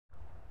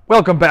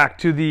Welcome back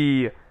to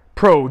the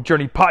Pro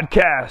Journey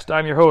Podcast.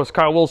 I'm your host,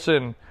 Kyle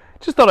Wilson.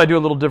 Just thought I'd do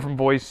a little different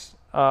voice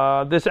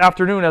this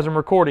afternoon as I'm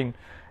recording.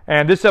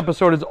 And this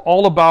episode is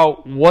all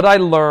about what I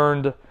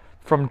learned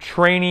from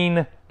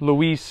training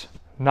Luis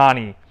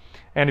Nani.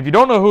 And if you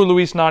don't know who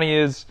Luis Nani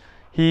is,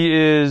 he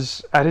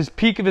is at his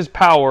peak of his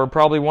power,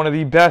 probably one of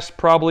the best,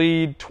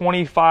 probably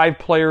 25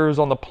 players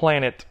on the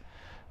planet.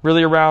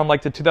 Really around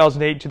like the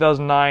 2008,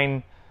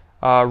 2009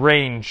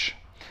 range.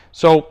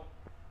 So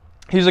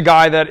he's a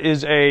guy that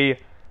is a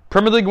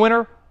Premier League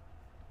winner,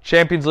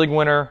 Champions League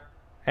winner,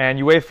 and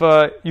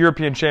UEFA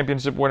European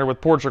Championship winner with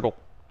Portugal.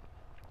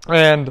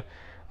 And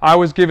I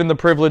was given the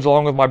privilege,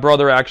 along with my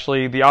brother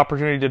actually, the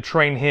opportunity to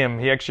train him.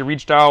 He actually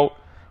reached out,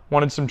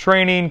 wanted some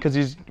training because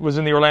he was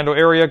in the Orlando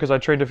area because I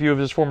trained a few of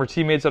his former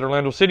teammates at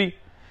Orlando City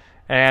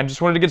and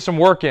just wanted to get some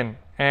work in.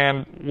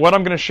 And what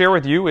I'm going to share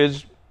with you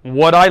is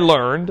what I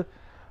learned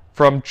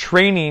from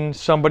training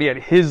somebody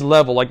at his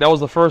level. Like, that was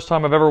the first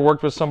time I've ever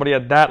worked with somebody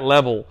at that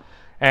level.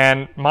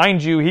 And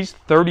mind you, he's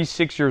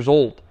 36 years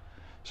old.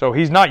 So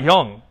he's not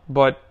young,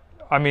 but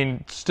I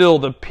mean, still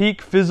the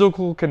peak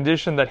physical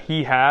condition that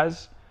he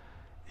has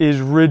is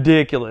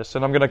ridiculous.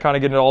 And I'm going to kind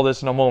of get into all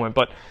this in a moment,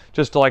 but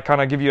just to like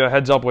kind of give you a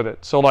heads up with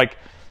it. So like,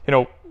 you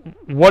know,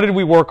 what did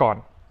we work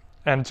on?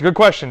 And it's a good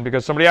question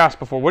because somebody asked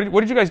before, what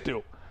did you guys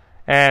do?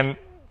 And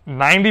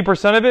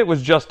 90% of it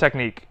was just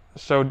technique.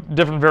 So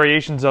different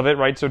variations of it,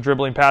 right? So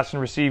dribbling, passing,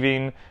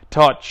 receiving,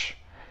 touch,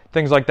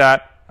 things like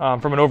that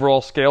from an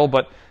overall scale.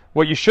 But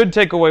what you should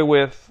take away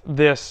with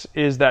this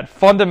is that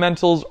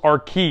fundamentals are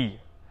key.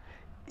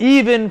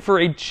 Even for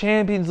a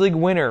Champions League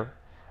winner,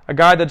 a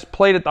guy that's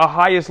played at the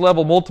highest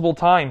level multiple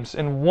times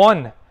and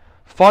won,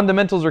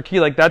 fundamentals are key.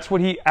 Like, that's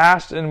what he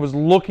asked and was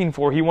looking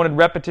for. He wanted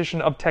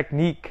repetition of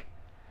technique.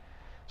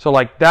 So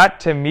like, that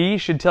to me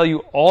should tell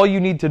you all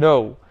you need to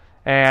know.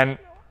 And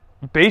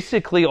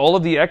basically all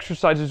of the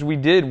exercises we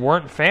did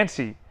weren't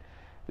fancy.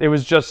 It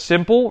was just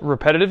simple,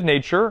 repetitive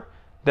nature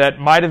that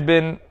might have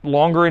been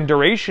longer in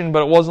duration,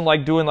 but it wasn't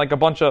like doing like a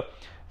bunch of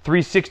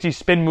 360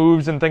 spin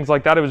moves and things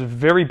like that. It was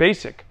very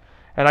basic.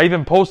 And I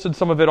even posted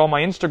some of it on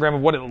my Instagram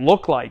of what it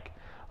looked like.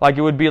 Like,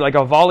 it would be like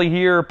a volley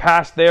here,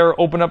 pass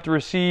there, open up to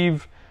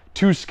receive,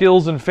 2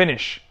 skills and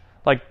finish.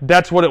 Like,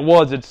 that's what it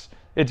was.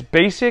 It's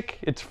basic,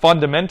 it's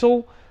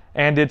fundamental,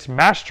 and it's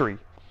mastery.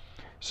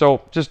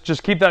 So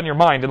just keep that in your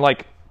mind. And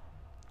like,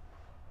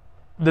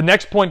 the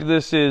next point of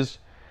this is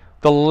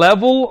the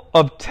level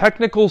of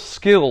technical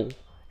skill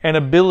and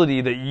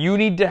ability that you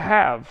need to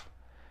have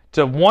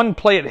to, one,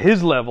 play at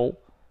his level,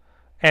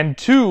 and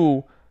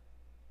two,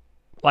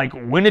 like,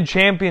 win a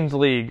Champions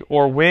League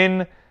or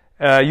win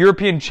a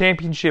European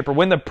Championship or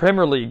win the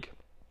Premier League.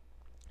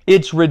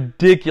 It's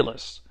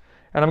ridiculous.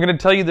 And I'm going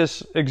to tell you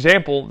this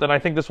example that I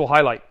think this will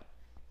highlight.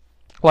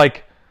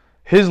 Like,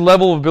 his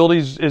level of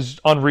abilities is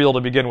unreal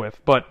to begin with,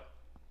 but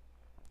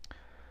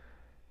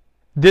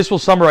this will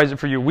summarize it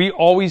for you. We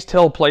always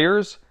tell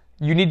players,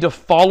 you need to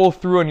follow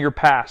through on your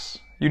pass.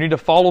 You need to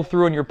follow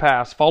through on your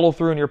pass. Follow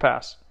through on your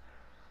pass.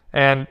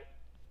 And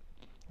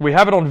we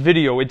have it on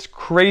video. It's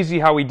crazy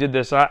how he did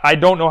this. I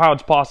don't know how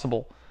it's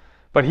possible.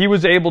 But he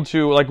was able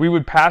to, like, we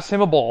would pass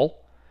him a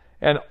ball,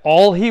 and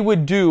all he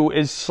would do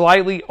is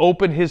slightly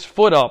open his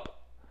foot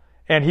up,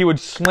 and he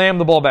would slam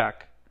the ball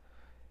back.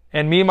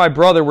 And me and my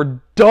brother were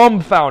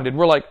dumbfounded.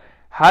 We're like,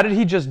 how did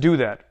he just do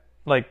that?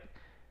 Like,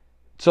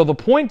 so the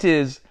point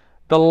is,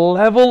 the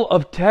level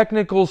of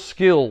technical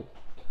skill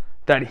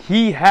that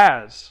he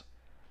has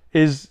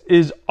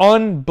is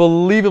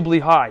unbelievably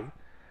high.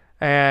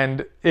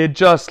 And it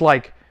just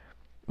like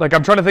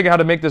I'm trying to think of how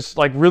to make this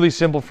like really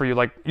simple for you.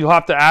 Like, you'll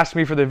have to ask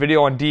me for the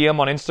video on DM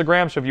on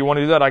Instagram. So if you want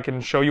to do that, I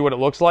can show you what it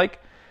looks like.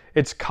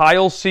 It's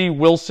Kyle C.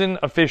 Wilson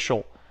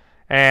Official.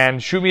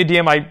 And shoot me a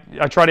DM.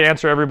 I try to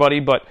answer everybody,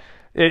 but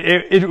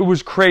it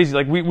was crazy.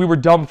 Like, we were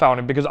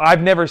dumbfounded because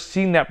I've never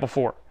seen that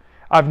before.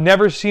 I've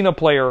never seen a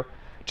player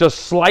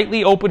just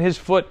slightly open his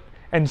foot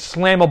and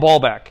slam a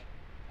ball back.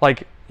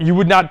 Like, you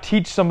would not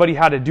teach somebody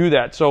how to do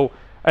that. So,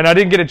 and I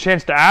didn't get a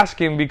chance to ask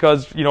him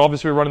because, you know,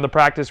 obviously we were running the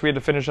practice. We had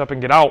to finish up and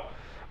get out.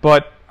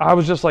 But I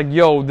was just like,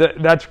 yo,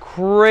 that's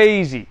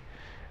crazy.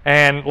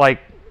 And like,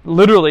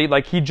 literally,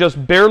 like, he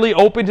just barely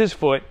opened his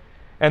foot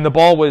and the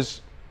ball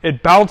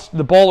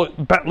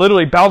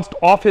literally bounced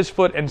off his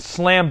foot and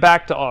slammed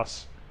back to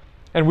us.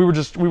 And we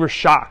were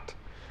shocked.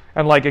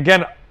 And like,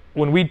 again,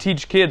 when we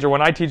teach kids, or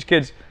when I teach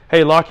kids,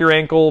 hey, lock your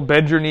ankle,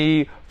 bend your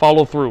knee,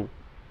 follow through.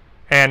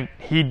 And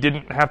he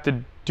didn't have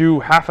to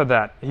do half of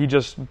that. He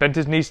just bent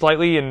his knee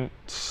slightly and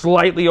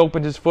slightly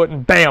opened his foot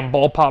and bam,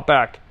 ball popped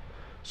back.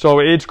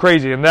 So it's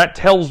crazy. And that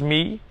tells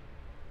me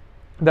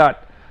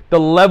that the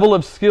level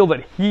of skill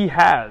that he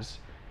has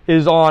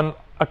is on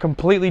a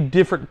completely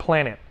different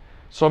planet.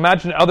 So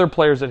imagine other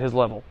players at his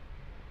level.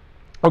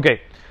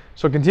 Okay,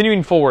 so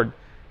continuing forward,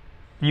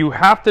 you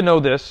have to know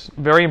this,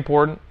 very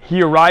important.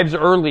 He arrives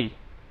early.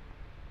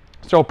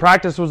 So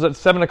practice was at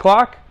 7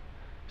 o'clock,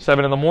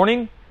 7 in the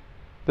morning.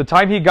 The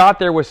time he got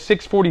there was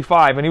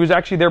 6:45, and he was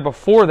actually there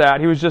before that.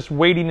 He was just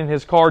waiting in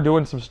his car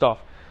doing some stuff.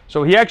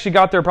 So he actually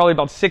got there probably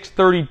about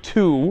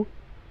 6:32,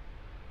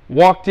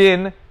 walked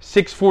in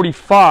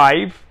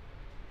 6:45,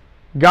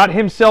 got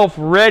himself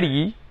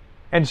ready,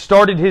 and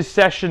started his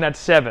session at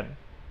 7.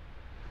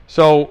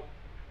 So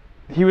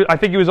I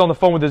think he was on the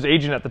phone with his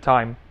agent at the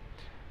time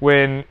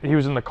when he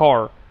was in the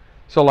car.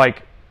 So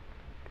like,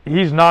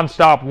 he's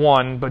nonstop,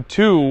 1, but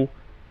 2,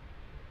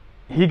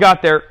 he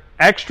got there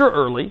extra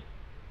early.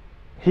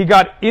 He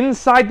got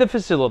inside the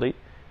facility,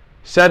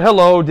 said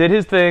hello, did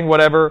his thing,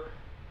 whatever.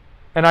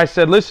 And I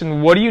said,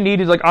 listen, what do you need?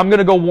 He's like, I'm going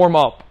to go warm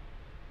up.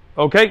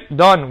 Okay,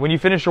 done. When you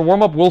finish your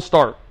warm up, we'll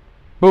start.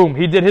 Boom,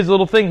 he did his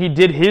little thing. He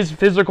did his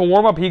physical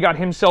warm up. He got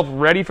himself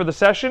ready for the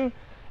session,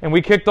 and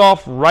we kicked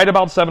off right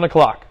about 7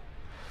 o'clock.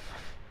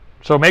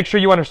 So make sure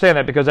you understand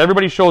that, because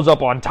everybody shows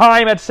up on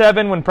time at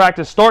 7 when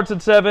practice starts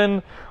at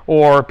 7,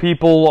 or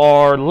people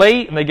are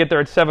late and they get there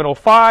at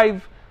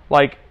 7:05.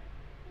 Like,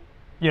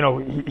 you know,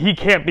 he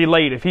can't be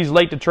late. If he's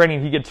late to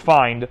training, he gets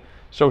fined.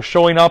 So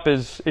showing up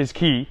is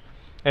key,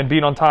 and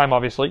being on time,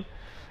 obviously.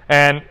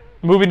 And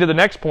moving to the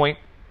next point,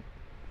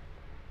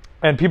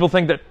 and people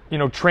think that, you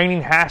know,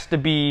 training has to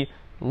be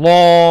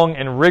long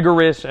and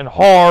rigorous and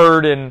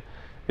hard, and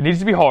it needs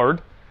to be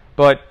hard,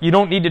 but you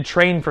don't need to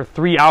train for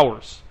 3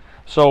 hours.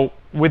 So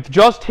with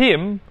just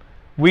him,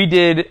 we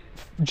did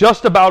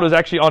just about, it was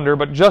actually under,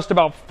 but just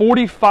about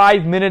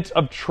 45 minutes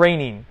of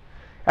training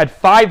at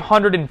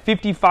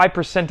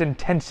 555%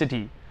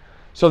 intensity.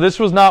 So this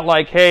was not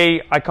like,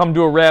 hey, I come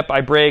to a rep,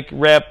 I break,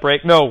 rep,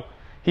 break. No,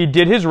 he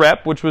did his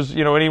rep, which was,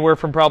 you know, anywhere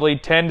from probably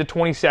 10 to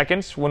 20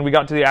 seconds when we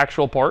got to the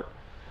actual part.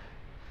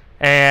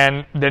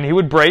 And then he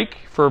would break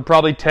for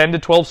probably 10 to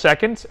 12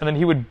 seconds, and then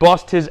he would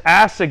bust his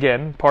ass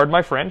again, pardon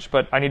my French,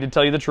 but I need to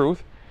tell you the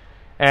truth.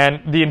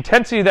 And the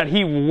intensity that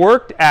he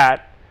worked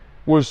at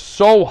was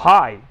so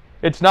high.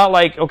 It's not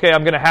like, okay,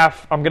 I'm gonna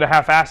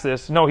half-ass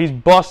this. No, he's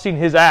busting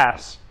his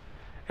ass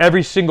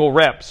every single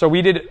rep. So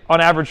we did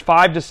on average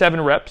 5 to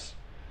 7 reps.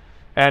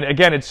 And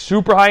again, it's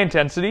super high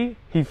intensity.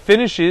 He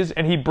finishes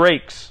and he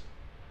breaks.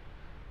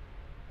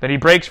 Then he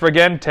breaks for,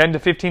 again, 10 to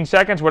 15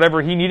 seconds,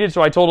 whatever he needed.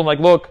 So I told him, like,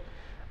 look,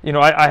 you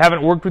know, I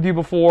haven't worked with you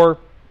before.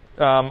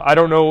 I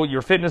don't know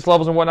your fitness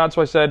levels and whatnot.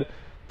 So I said,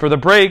 for the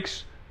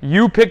breaks,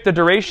 you pick the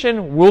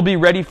duration. We'll be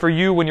ready for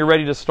you when you're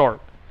ready to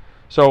start.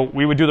 So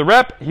we would do the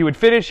rep. He would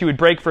finish. He would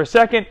break for a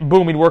second.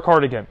 Boom, he'd work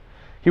hard again.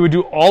 He would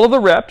do all of the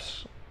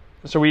reps.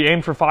 So we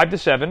aimed for 5 to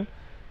 7.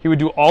 He would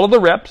do all of the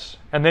reps,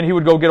 and then he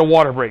would go get a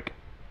water break.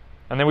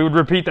 And then we would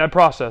repeat that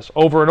process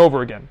over and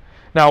over again.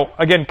 Now,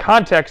 again,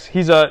 context,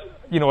 he's a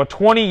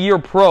 20-year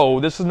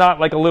pro. This is not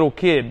like a little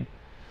kid.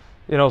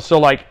 You know, so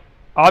like,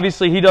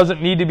 obviously he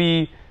doesn't need to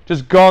be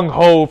just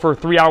gung-ho for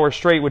 3 hours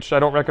straight, which I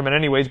don't recommend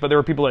anyways, but there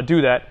are people that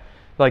do that.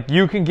 Like,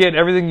 you can get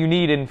everything you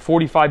need in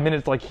 45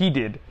 minutes like he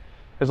did,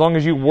 as long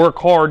as you work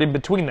hard in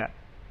between that.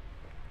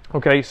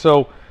 Okay,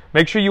 so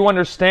make sure you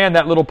understand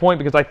that little point,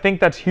 because I think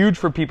that's huge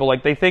for people.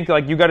 Like, they think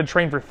like you got to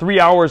train for 3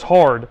 hours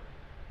hard.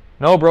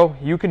 No, bro,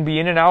 you can be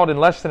in and out in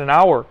less than an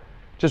hour.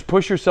 Just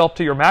push yourself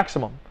to your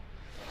maximum.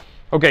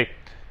 Okay,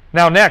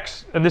 now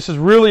next, and this is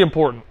really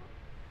important,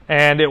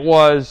 and it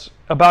was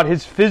about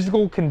his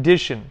physical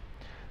condition.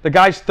 The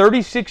guy's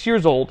 36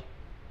 years old,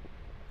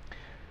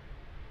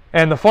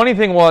 and the funny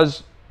thing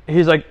was,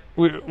 he's like,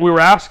 we were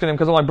asking him,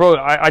 because I'm like, bro,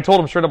 I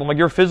told him straight up, I'm like,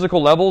 your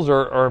physical levels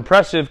are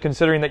impressive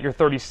considering that you're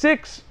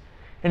 36.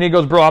 And he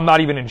goes, bro, I'm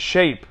not even in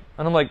shape.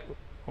 And I'm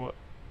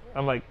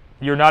like,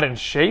 you're not in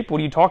shape? What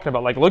are you talking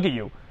about? Like, look at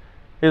you.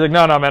 He's like,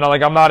 no, man,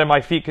 I'm not in my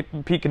peak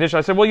condition.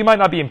 I said, well, you might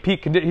not be in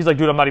peak condition. He's like,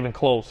 dude, I'm not even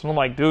close. And I'm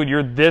like, dude,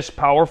 you're this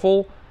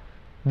powerful,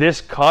 this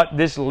cut,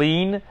 this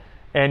lean,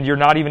 and you're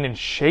not even in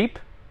shape?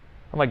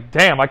 I'm like,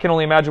 damn, I can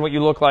only imagine what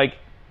you look like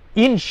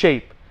in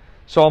shape.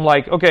 So I'm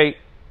like, okay,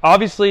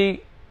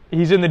 obviously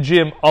he's in the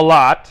gym a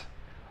lot.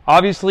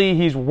 Obviously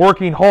he's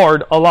working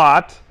hard a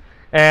lot.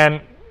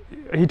 And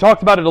he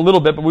talked about it a little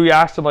bit, but we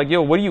asked him, like,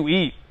 yo, what do you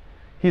eat?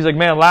 He's like,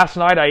 man, last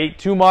night I ate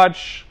too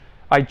much.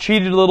 I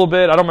cheated a little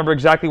bit. I don't remember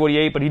exactly what he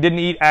ate, but he didn't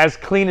eat as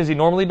clean as he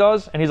normally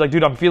does. And he's like,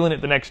 dude, I'm feeling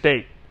it the next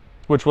day,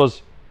 which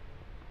was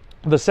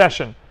the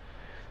session.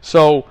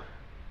 So,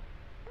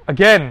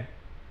 again,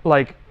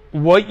 like,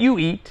 what you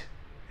eat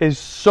is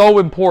so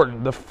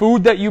important. The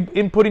food that you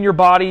input in your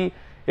body,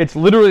 it's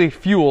literally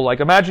fuel.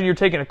 Like, imagine you're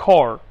taking a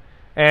car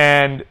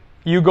and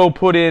you go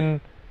put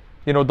in,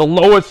 you know, the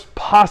lowest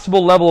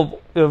possible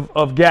level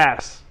of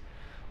gas,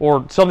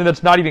 or something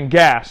that's not even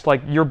gas.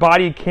 Like, your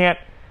body can't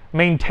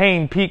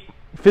maintain peak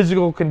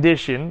physical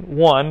condition,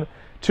 1.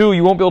 2,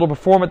 you won't be able to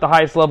perform at the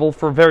highest level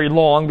for very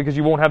long because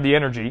you won't have the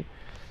energy.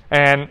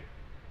 And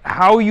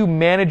how you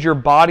manage your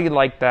body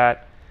like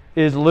that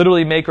is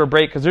literally make or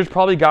break, because there's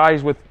probably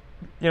guys with,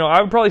 you know,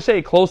 I would probably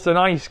say close to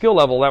 90 skill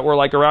level that were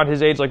like around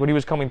his age, like when he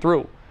was coming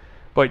through.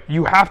 But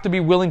you have to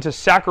be willing to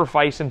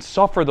sacrifice and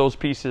suffer those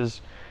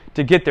pieces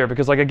to get there,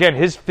 because, like, again,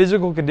 his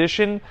physical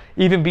condition,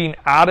 even being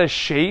out of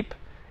shape,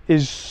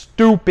 is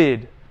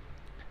stupid.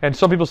 And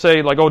some people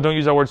say, like, oh, don't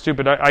use that word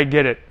stupid. I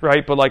get it,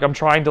 right? But, like, I'm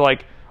trying to,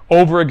 like,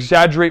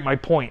 over-exaggerate my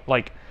point.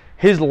 Like,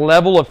 his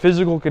level of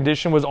physical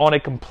condition was on a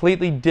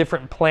completely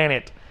different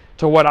planet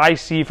to what I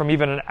see from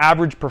even an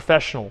average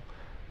professional.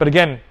 But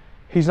again,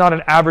 he's not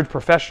an average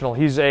professional.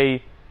 He's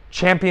a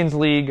Champions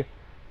League,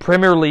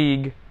 Premier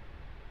League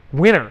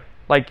winner.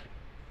 Like,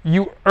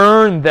 you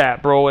earned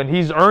that, bro, and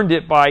he's earned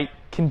it by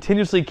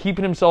continuously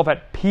keeping himself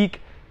at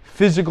peak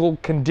physical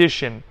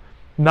condition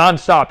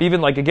nonstop. Even,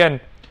 like, again,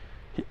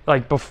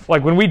 like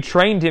when we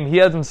trained him, he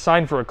hasn't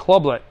signed for a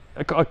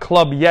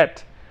club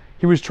yet.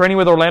 He was training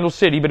with Orlando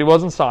City, but he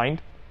wasn't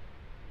signed.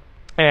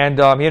 And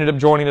he ended up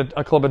joining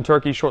a club in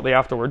Turkey shortly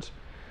afterwards.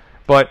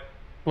 But,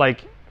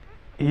 like,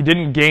 he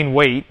didn't gain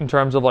weight in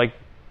terms of, like,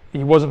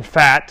 he wasn't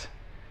fat.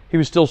 He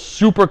was still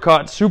super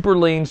cut, super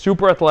lean,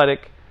 super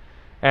athletic.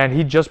 And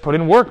he just put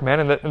in work,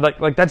 man. And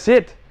like that's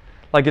it.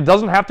 Like, it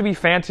doesn't have to be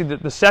fancy.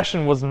 The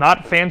session was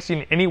not fancy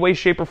in any way,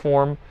 shape, or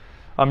form.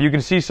 You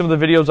can see some of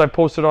the videos I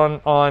posted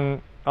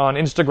on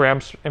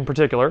Instagram in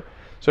particular.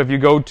 So if you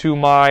go to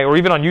or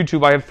even on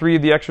YouTube, I have 3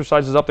 of the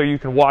exercises up there. You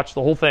can watch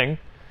the whole thing.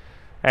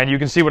 And you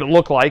can see what it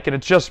looked like. And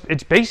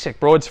it's basic,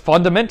 bro. It's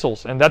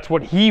fundamentals. And that's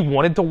what he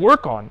wanted to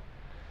work on.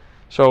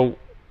 So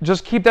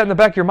just keep that in the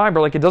back of your mind,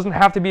 bro. Like, it doesn't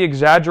have to be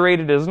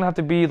exaggerated. It doesn't have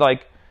to be,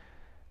 like,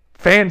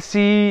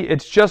 fancy.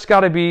 It's just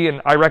got to be,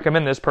 and I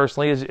recommend this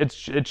personally, is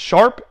it's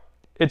sharp,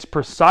 it's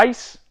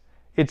precise,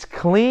 it's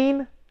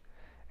clean,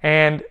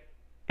 and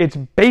it's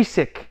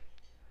basic.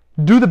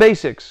 Do the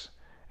basics.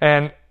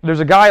 And there's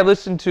a guy I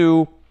listen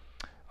to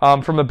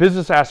from a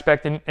business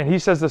aspect, and he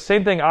says the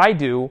same thing I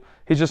do.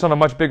 He's just on a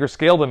much bigger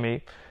scale than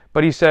me.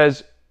 But he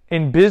says,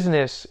 in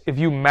business, if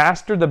you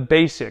master the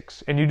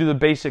basics and you do the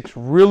basics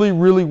really,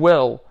 really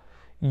well,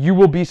 you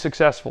will be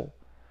successful.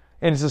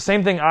 And it's the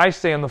same thing I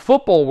say in the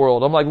football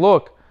world. I'm like,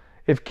 look,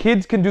 if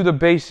kids can do the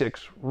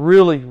basics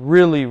really,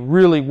 really,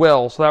 really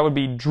well, so that would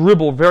be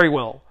dribble very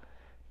well,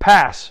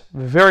 pass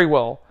very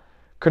well,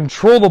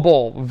 control the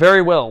ball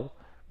very well,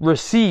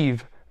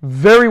 receive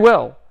very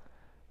well,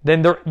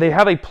 then they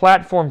have a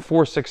platform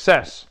for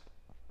success.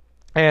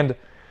 And,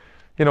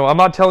 you know, I'm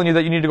not telling you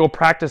that you need to go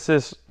practice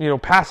this, you know,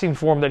 passing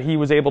form that he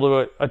was able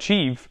to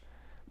achieve.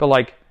 But,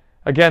 like,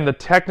 again, the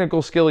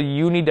technical skill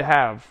you need to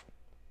have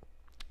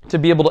to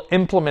be able to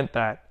implement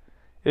that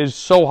is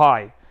so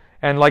high.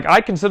 And, like,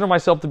 I consider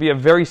myself to be a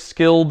very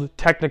skilled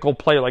technical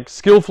player, like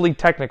skillfully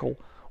technical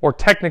or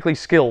technically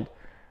skilled.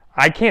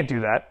 I can't do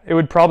that. It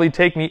would probably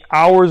take me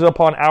hours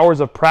upon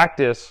hours of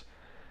practice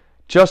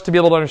just to be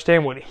able to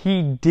understand what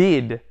he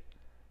did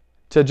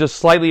to just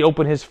slightly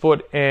open his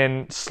foot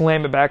and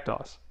slam it back to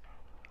us.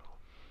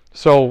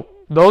 So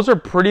those are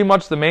pretty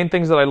much the main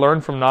things that I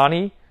learned from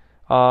Nani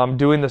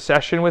doing the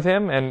session with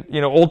him. And,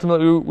 you know,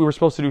 ultimately we were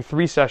supposed to do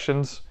 3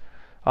 sessions,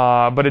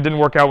 but it didn't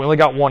work out. We only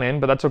got 1 in,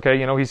 but that's okay.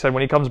 You know, he said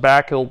when he comes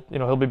back, he'll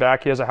be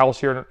back. He has a house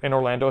here in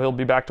Orlando. He'll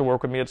be back to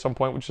work with me at some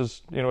point, which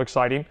is, you know,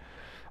 exciting.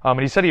 And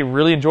he said he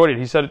really enjoyed it.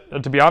 He said,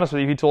 to be honest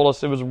with you, he told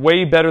us it was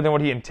way better than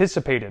what he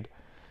anticipated.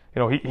 You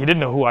know, he didn't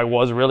know who I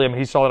was, really. I mean,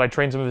 he saw that I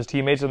trained some of his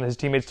teammates, and his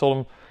teammates told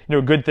him, you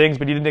know, good things,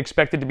 but he didn't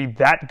expect it to be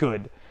that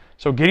good.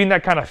 So getting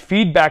that kind of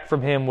feedback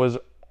from him was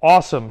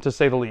awesome, to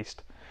say the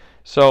least.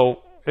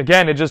 So,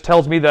 again, it just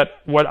tells me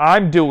that what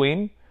I'm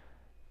doing,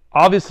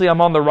 obviously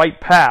I'm on the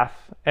right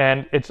path,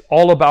 and it's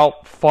all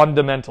about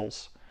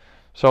fundamentals.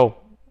 So,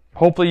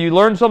 hopefully you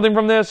learned something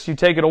from this, you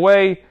take it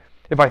away.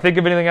 If I think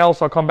of anything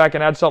else, I'll come back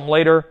and add something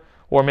later,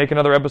 or make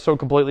another episode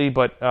completely,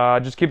 but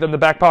just keep that in the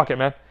back pocket,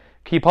 man.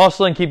 Keep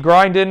hustling, keep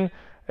grinding.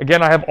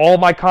 Again, I have all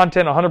my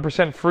content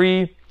 100%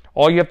 free.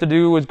 All you have to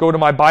do is go to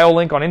my bio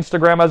link on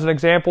Instagram as an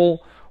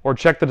example, or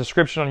check the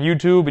description on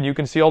YouTube, and you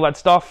can see all that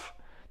stuff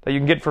that you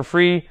can get for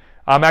free.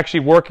 I'm actually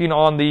working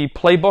on the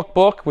playbook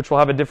book, which will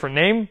have a different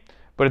name,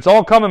 but it's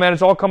all coming, man.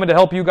 It's all coming to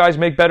help you guys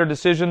make better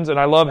decisions, and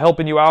I love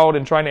helping you out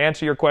and trying to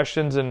answer your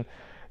questions and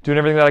doing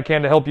everything that I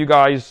can to help you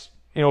guys,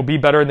 you know, be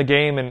better in the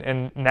game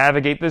and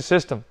navigate this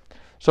system.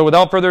 So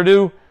without further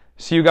ado,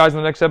 see you guys in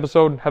the next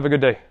episode. Have a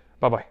good day.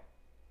 Bye-bye.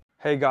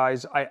 Hey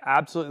guys, I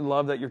absolutely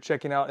love that you're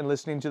checking out and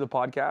listening to the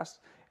podcast.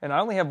 And I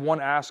only have one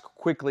ask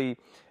quickly,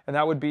 and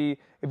that would be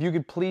if you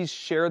could please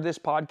share this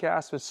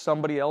podcast with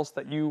somebody else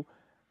that you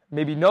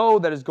maybe know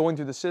that is going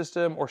through the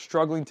system or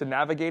struggling to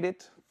navigate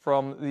it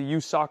from the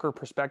youth soccer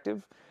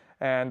perspective.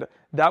 And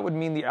that would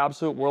mean the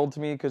absolute world to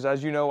me, because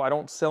as you know, I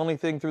don't sell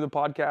anything through the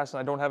podcast and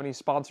I don't have any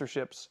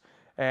sponsorships.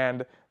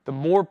 And the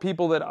more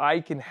people that I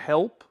can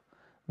help,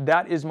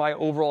 that is my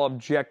overall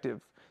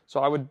objective.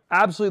 So I would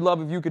absolutely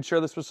love if you could share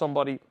this with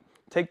somebody.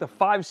 Take the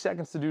 5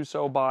 seconds to do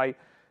so by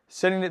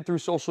sending it through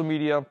social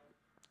media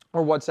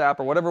or WhatsApp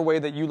or whatever way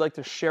that you like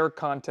to share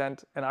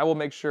content, and I will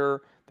make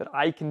sure that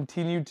I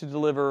continue to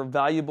deliver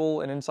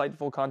valuable and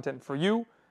insightful content for you